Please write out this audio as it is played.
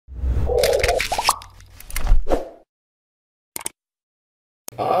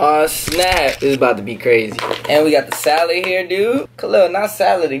Oh snap, this is about to be crazy. And we got the salad here, dude. Khalil, not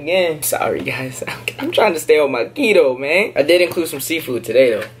salad again. Sorry guys, I'm trying to stay on my keto, man. I did include some seafood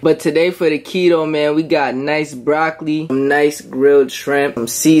today though. But today for the keto, man, we got nice broccoli, some nice grilled shrimp, some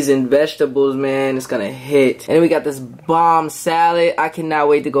seasoned vegetables, man. It's gonna hit. And then we got this bomb salad. I cannot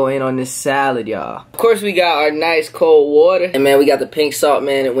wait to go in on this salad, y'all. Of course, we got our nice cold water. And man, we got the pink salt,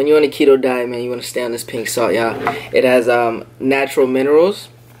 man. And when you're on a keto diet, man, you wanna stay on this pink salt, y'all. It has natural minerals.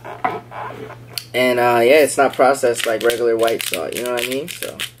 And yeah, it's not processed like regular white salt, you know what I mean?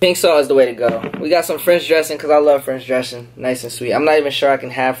 So pink salt is the way to go. We got some French dressing because I love French dressing, nice and sweet. I'm not even sure I can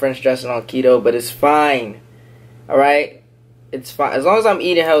have French dressing on keto, but it's fine. All right, it's fine as long as I'm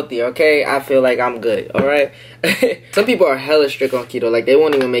eating healthy. Okay, I feel like I'm good. All right. Some people are hella strict on keto, like they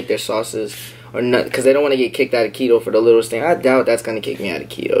won't even make their sauces or not because they don't want to get kicked out of keto for the littlest thing. I doubt that's gonna kick me out of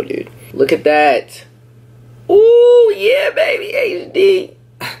keto, dude. Look at that. Ooh yeah, baby, HD.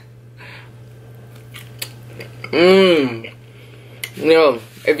 Yo,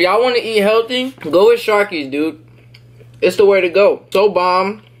 if y'all want to eat healthy, go with Sharky's, dude. It's the way to go. So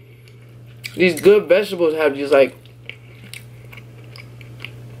bomb. These good vegetables have just like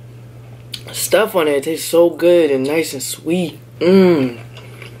stuff on it. It tastes so good and nice and sweet.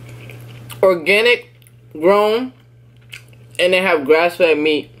 Organic, grown, and they have grass-fed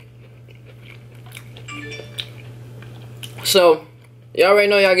meat. So, y'all already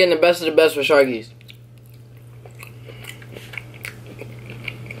know y'all getting the best of the best for Sharky's.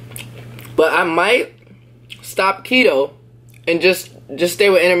 But I might stop keto and just stay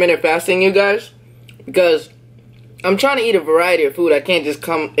with intermittent fasting, you guys, because I'm trying to eat a variety of food. I can't just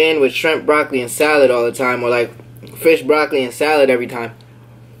come in with shrimp, broccoli, and salad all the time, or like fish, broccoli, and salad every time.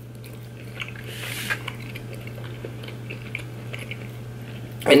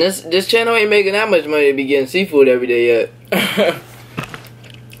 And this channel ain't making that much money to be getting seafood every day yet.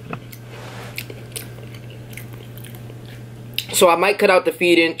 So I might cut out the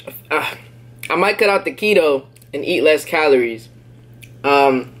feeding. I might cut out the keto and eat less calories.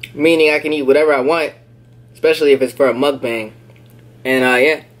 Meaning I can eat whatever I want, especially if it's for a mukbang. And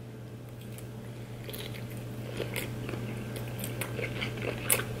yeah.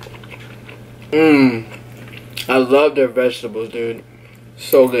 I love their vegetables, dude.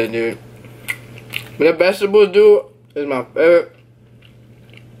 So good, dude. But the vegetables, dude, is my favorite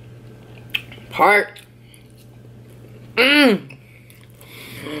part.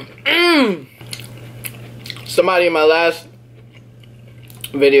 Somebody in my last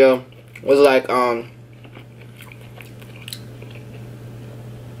video was like, when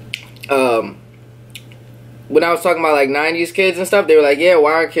I was talking about like 90s kids and stuff, they were like, yeah,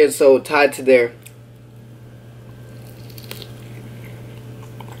 why are kids so tied to their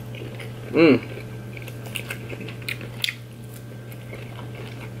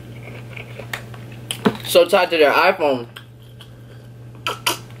so tied to their iPhone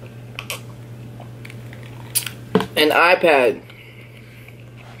and iPad.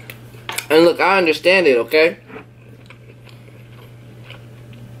 And look, I understand it, okay?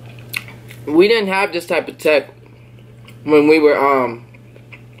 We didn't have this type of tech when we were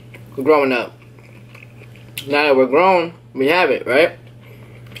growing up. Now that we're grown, we have it, right?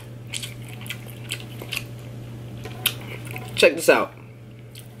 Check this out.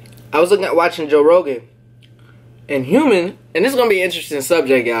 I was watching Joe Rogan, and humans, and this is gonna be an interesting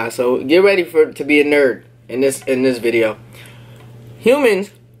subject, guys. So get ready to be a nerd in this video.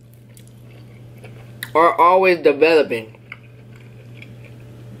 Humans are always developing.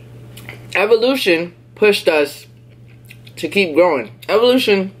 Evolution pushed us to keep growing.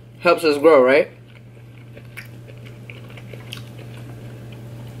 Evolution helps us grow, right?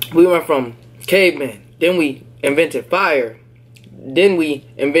 We went from cavemen, then we invented fire, then we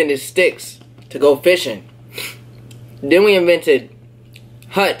invented sticks to go fishing, then we invented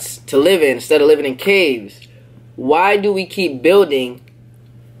huts to live in instead of living in caves. Why do we keep building,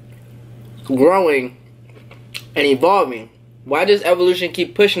 growing, and evolving? Why does evolution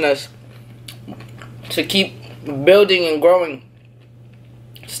keep pushing us to keep building and growing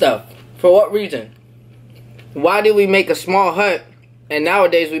stuff? For what reason? Why do we make a small hut and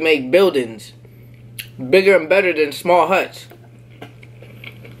nowadays we make buildings bigger and better than small huts?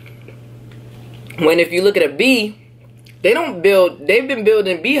 When if you look at a bee, they've been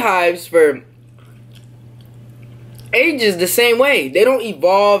building beehives for ages the same way. They don't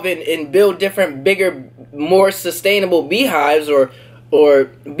evolve and build different, bigger, more sustainable beehives or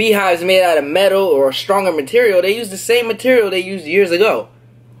beehives made out of metal or stronger material. They use the same material they used years ago.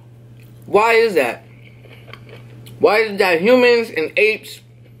 Why is that? Why is it that humans and apes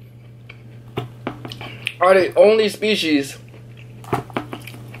are the only species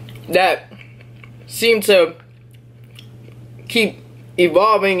that seem to keep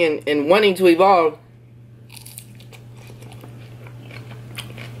evolving and wanting to evolve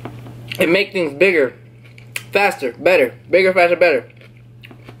and make things bigger, faster, better. Bigger, faster, better.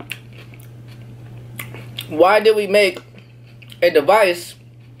 Why did we make a device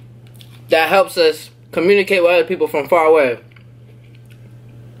that helps us communicate with other people from far away?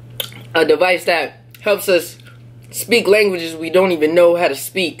 A device that helps us speak languages we don't even know how to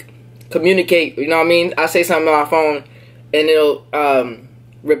speak. Communicate, you know what I mean? I say something on my phone and it'll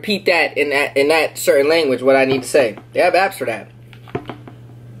repeat that in that certain language what I need to say. They have apps for that.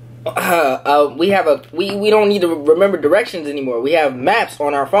 We don't need to remember directions anymore. We have maps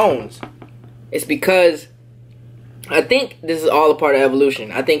on our phones. It's because I think this is all a part of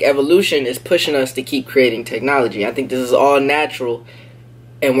evolution. I think evolution is pushing us to keep creating technology. I think this is all natural,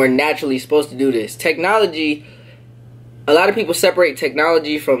 and we're naturally supposed to do this. Technology, a lot of people separate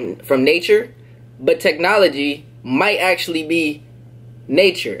technology from nature, but technology might actually be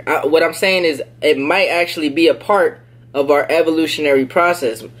nature. What I'm saying is it might actually be a part of our evolutionary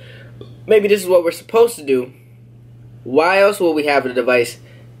process. Maybe this is what we're supposed to do. Why else will we have a device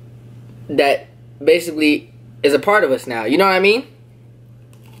that basically is a part of us now? You know what I mean?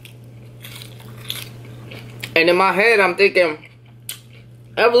 And in my head, I'm thinking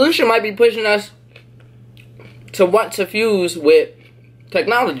evolution might be pushing us to want to fuse with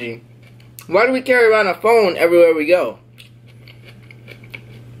technology. Why do we carry around a phone everywhere we go?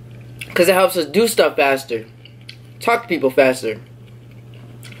 Because it helps us do stuff faster, talk to people faster.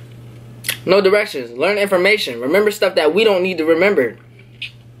 No directions, learn information, remember stuff that we don't need to remember.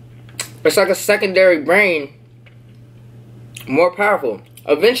 It's like a secondary brain, more powerful.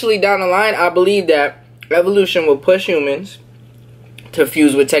 Eventually down the line, I believe that evolution will push humans to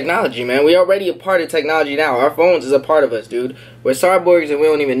fuse with technology, man. We're already a part of technology now. Our phones is a part of us, dude. We're cyborgs and we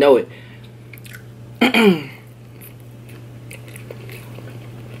don't even know it.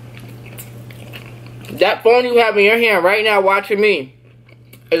 That phone you have in your hand right now watching me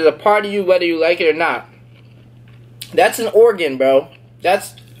is a part of you whether you like it or not. That's an organ, bro.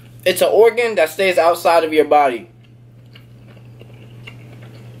 It's an organ that stays outside of your body.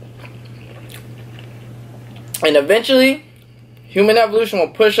 And eventually, human evolution will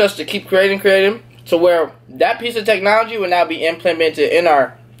push us to keep creating to where that piece of technology will now be implemented in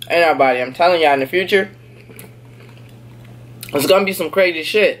our body. I'm telling y'all, in the future, it's gonna be some crazy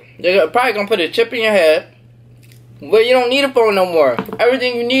shit. They're probably gonna put a chip in your head where you don't need a phone no more.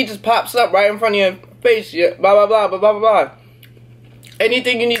 Everything you need just pops up right in front of your face. Blah blah blah blah blah blah blah.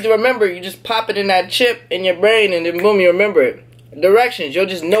 Anything you need to remember, you just pop it in that chip in your brain, and then boom, you remember it. Directions, you'll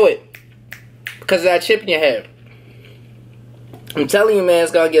just know it because of that chip in your head. I'm telling you, man,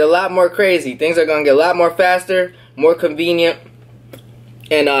 it's gonna get a lot more crazy. Things are gonna get a lot more faster, more convenient,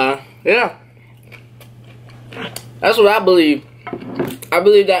 and yeah, that's what I believe. I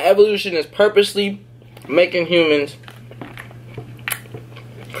believe that evolution is purposely making humans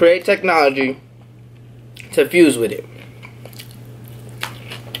create technology to fuse with it,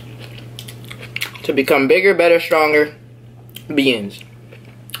 to become bigger, better, stronger beings.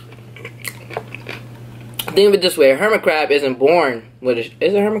 Think of it this way: a hermit crab isn't born with a...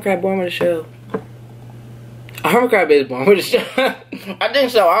 Is a hermit crab born with a shell? A hermit crab is born with a shell. I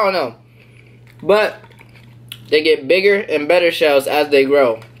think so. I don't know. But they get bigger and better shells as they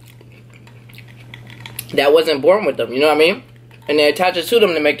grow. That wasn't born with them. You know what I mean? And they attach it to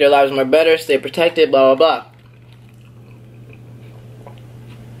them to make their lives more better, stay protected, blah blah blah.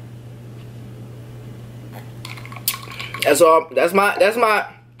 That's all. That's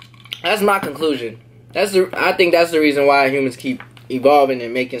my conclusion. I think that's the reason why humans keep evolving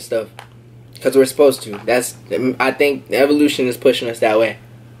and making stuff, because we're supposed to. I think evolution is pushing us that way.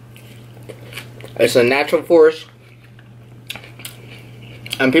 It's a natural force,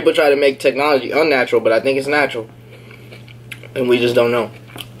 and people try to make technology unnatural, but I think it's natural, and we just don't know.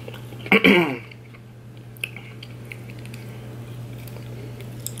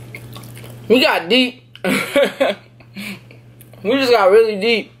 We got deep. We just got really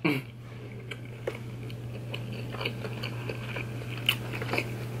deep.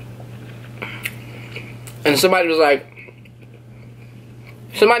 And somebody was like,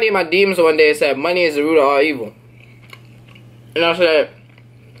 somebody in my DMs one day said, money is the root of all evil. And I said,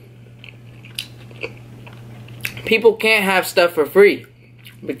 people can't have stuff for free.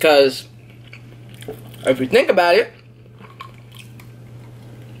 Because if you think about it,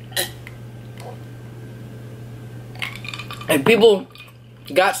 if people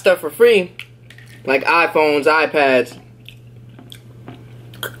got stuff for free, like iPhones, iPads,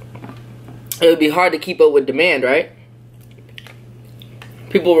 it would be hard to keep up with demand, right?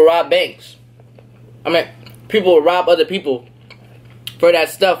 people will rob banks. I mean, people will rob other people for that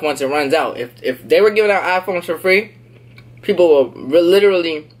stuff once it runs out. If they were giving out iPhones for free, people will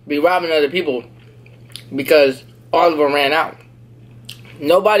literally be robbing other people because all of them ran out.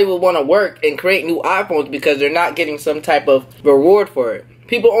 Nobody will want to work and create new iPhones because they're not getting some type of reward for it.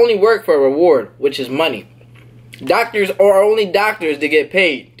 People only work for a reward, which is money. Doctors are only doctors to get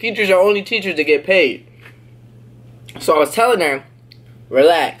paid. Teachers are only teachers to get paid. So I was telling her,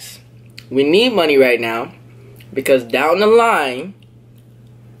 relax. We need money right now because down the line,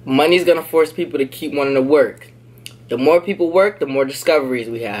 money's going to force people to keep wanting to work. The more people work, the more discoveries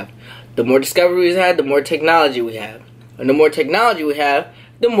we have. The more discoveries we have, the more technology we have. And the more technology we have,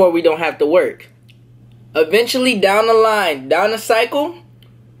 the more we don't have to work. Eventually, down the line, down the cycle,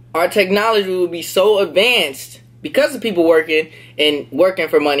 our technology will be so advanced because of people working and working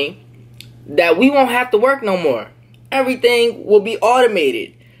for money that we won't have to work no more. Everything will be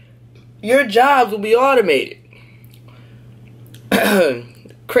automated. Your jobs will be automated.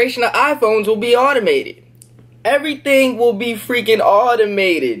 Creation of iPhones will be automated. Everything will be freaking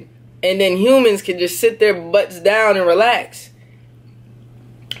automated. And then humans can just sit their butts down and relax.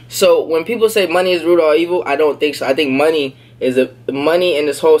 So when people say money is the root of all evil, I don't think so. I think money is money in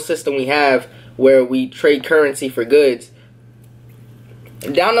this whole system we have where we trade currency for goods.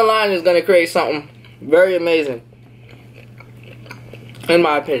 Down the line is going to create something very amazing, in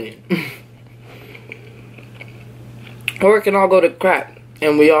my opinion. Or it can all go to crap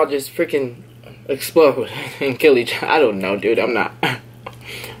and we all just freaking explode and kill each other. I don't know, dude. I'm not.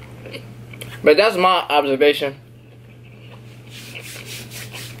 But that's my observation.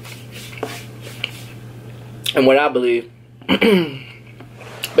 And what I believe.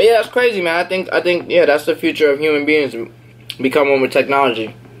 But yeah, that's crazy, man. I think yeah, that's the future of human beings, become one with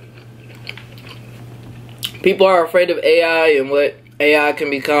technology. People are afraid of AI and what AI can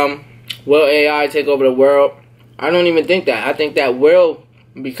become. Will AI take over the world? I don't even think that. I think that will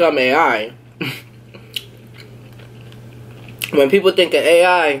become AI. When people think of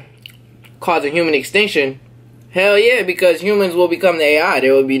AI causing human extinction, hell yeah, because humans will become the AI.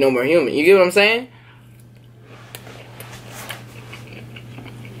 There will be no more human. You get what I'm saying?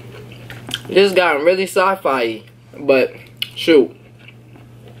 This has gotten really sci-fi, but shoot,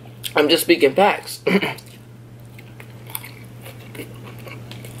 I'm just speaking facts. I'm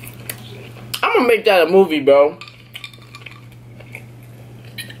gonna make that a movie, bro.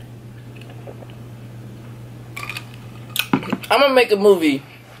 I'm gonna make a movie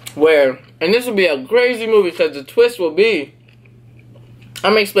where, and this will be a crazy movie because the twist will be,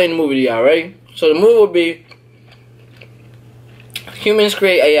 I'm gonna explain the movie to y'all, right? So the movie will be, humans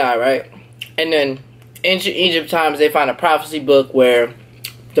create AI, right? And then ancient Egypt times, they find a prophecy book where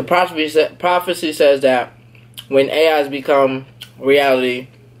the prophecy says that when AIs become reality,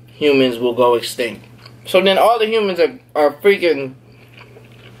 humans will go extinct. So then all the humans are freaking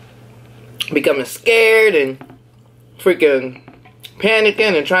becoming scared and freaking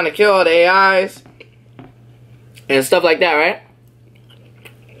panicking and trying to kill all the AIs and stuff like that, right?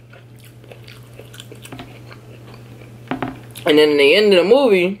 And then in the end of the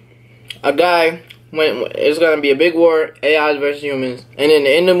movie, a guy it's gonna be a big war, AIs versus humans, and in the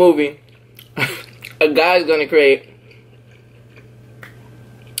end of the movie, a guy's gonna create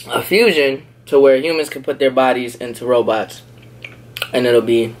a fusion to where humans can put their bodies into robots, and it'll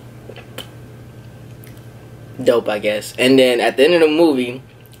be dope, I guess. And then at the end of the movie,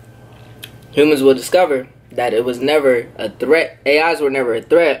 humans will discover that it was never a threat. AIs were never a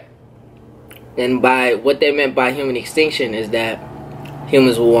threat. And by what they meant by human extinction is that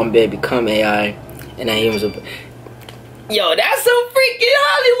humans will one day become AI, and that humans will. Yo, that's some freaking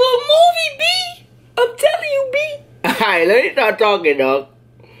Hollywood movie, B. I'm telling you, B. Alright, let me start talking, dog.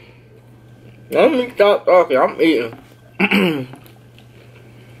 Let me start talking. I'm eating.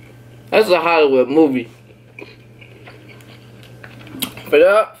 That's a Hollywood movie. For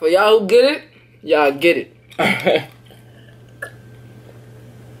y'all who get it, y'all get it.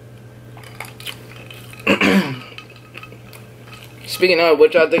 Speaking of,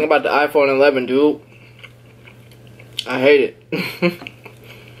 what y'all think about the iPhone 11, dude? I hate it.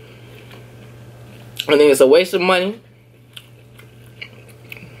 I think it's a waste of money.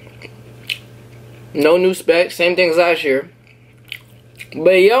 No new specs, same thing as last year.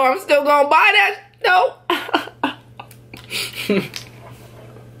 But yo, I'm still gonna buy that. No.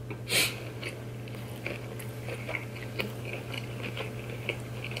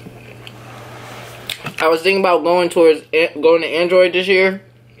 I was thinking about going to Android this year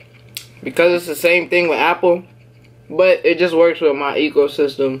because it's the same thing with Apple, but it just works with my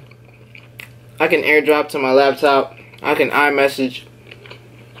ecosystem. I can AirDrop to my laptop. I can iMessage.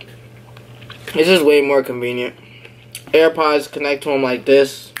 It's just way more convenient. AirPods connect to them like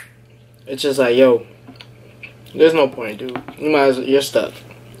this. It's just like, yo, there's no point, dude. You're stuck.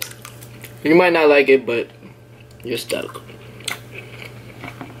 You might not like it, but you're stuck.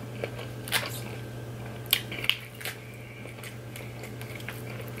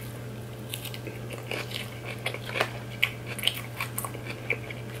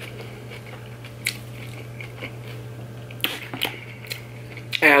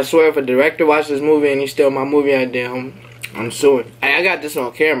 And I swear, if a director watched this movie and he steal my movie idea, I'm suing. I got this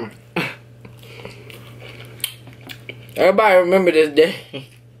on camera. Everybody remember this day.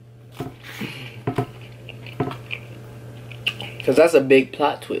 Because that's a big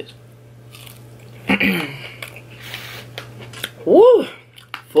plot twist. Woo!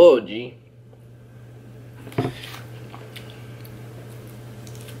 Full G.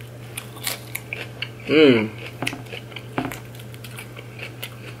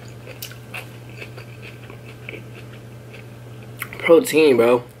 Protein,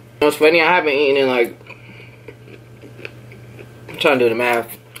 bro. You know what's funny? I haven't eaten in like, I'm trying to do the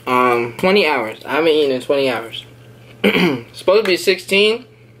math. 20 hours. I haven't eaten in 20 hours. Supposed to be 16,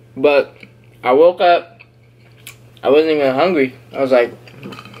 but I woke up. I wasn't even hungry. I was like,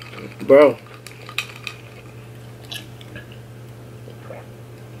 bro.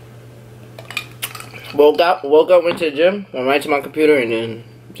 Woke up, went to the gym, went right to my computer, and then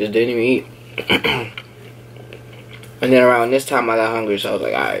just didn't even eat. And then around this time I got hungry, so I was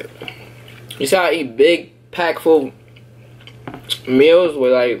like, alright. You see how I eat big, pack-full meals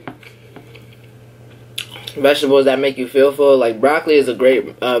with like vegetables that make you feel full? Like broccoli is a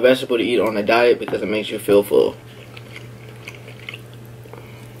great vegetable to eat on a diet because it makes you feel full.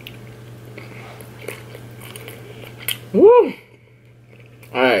 Woo!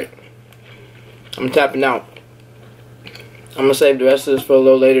 Alright. I'm tapping out. I'm gonna save the rest of this for a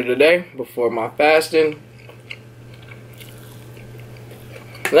little later today before my fasting.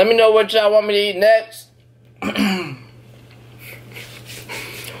 Let me know what y'all want me to eat next.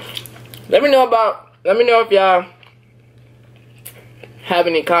 Let me know if y'all have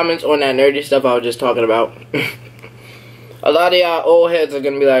any comments on that nerdy stuff I was just talking about. A lot of y'all old heads are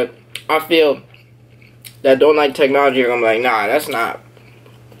gonna be like, I feel that don't like technology, are gonna be like, nah, that's not.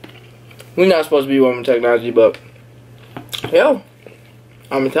 We're not supposed to be one with technology, but yo,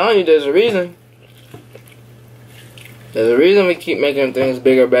 I'm telling you, there's a reason. There's a reason we keep making things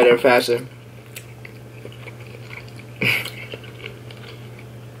bigger, better, and faster.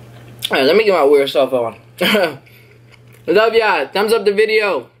 Alright, let me get my weird self on. Love y'all. Thumbs up the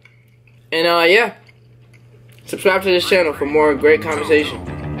video. And yeah. Subscribe to this channel for more great conversation.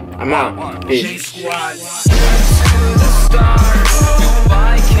 I'm out. Peace.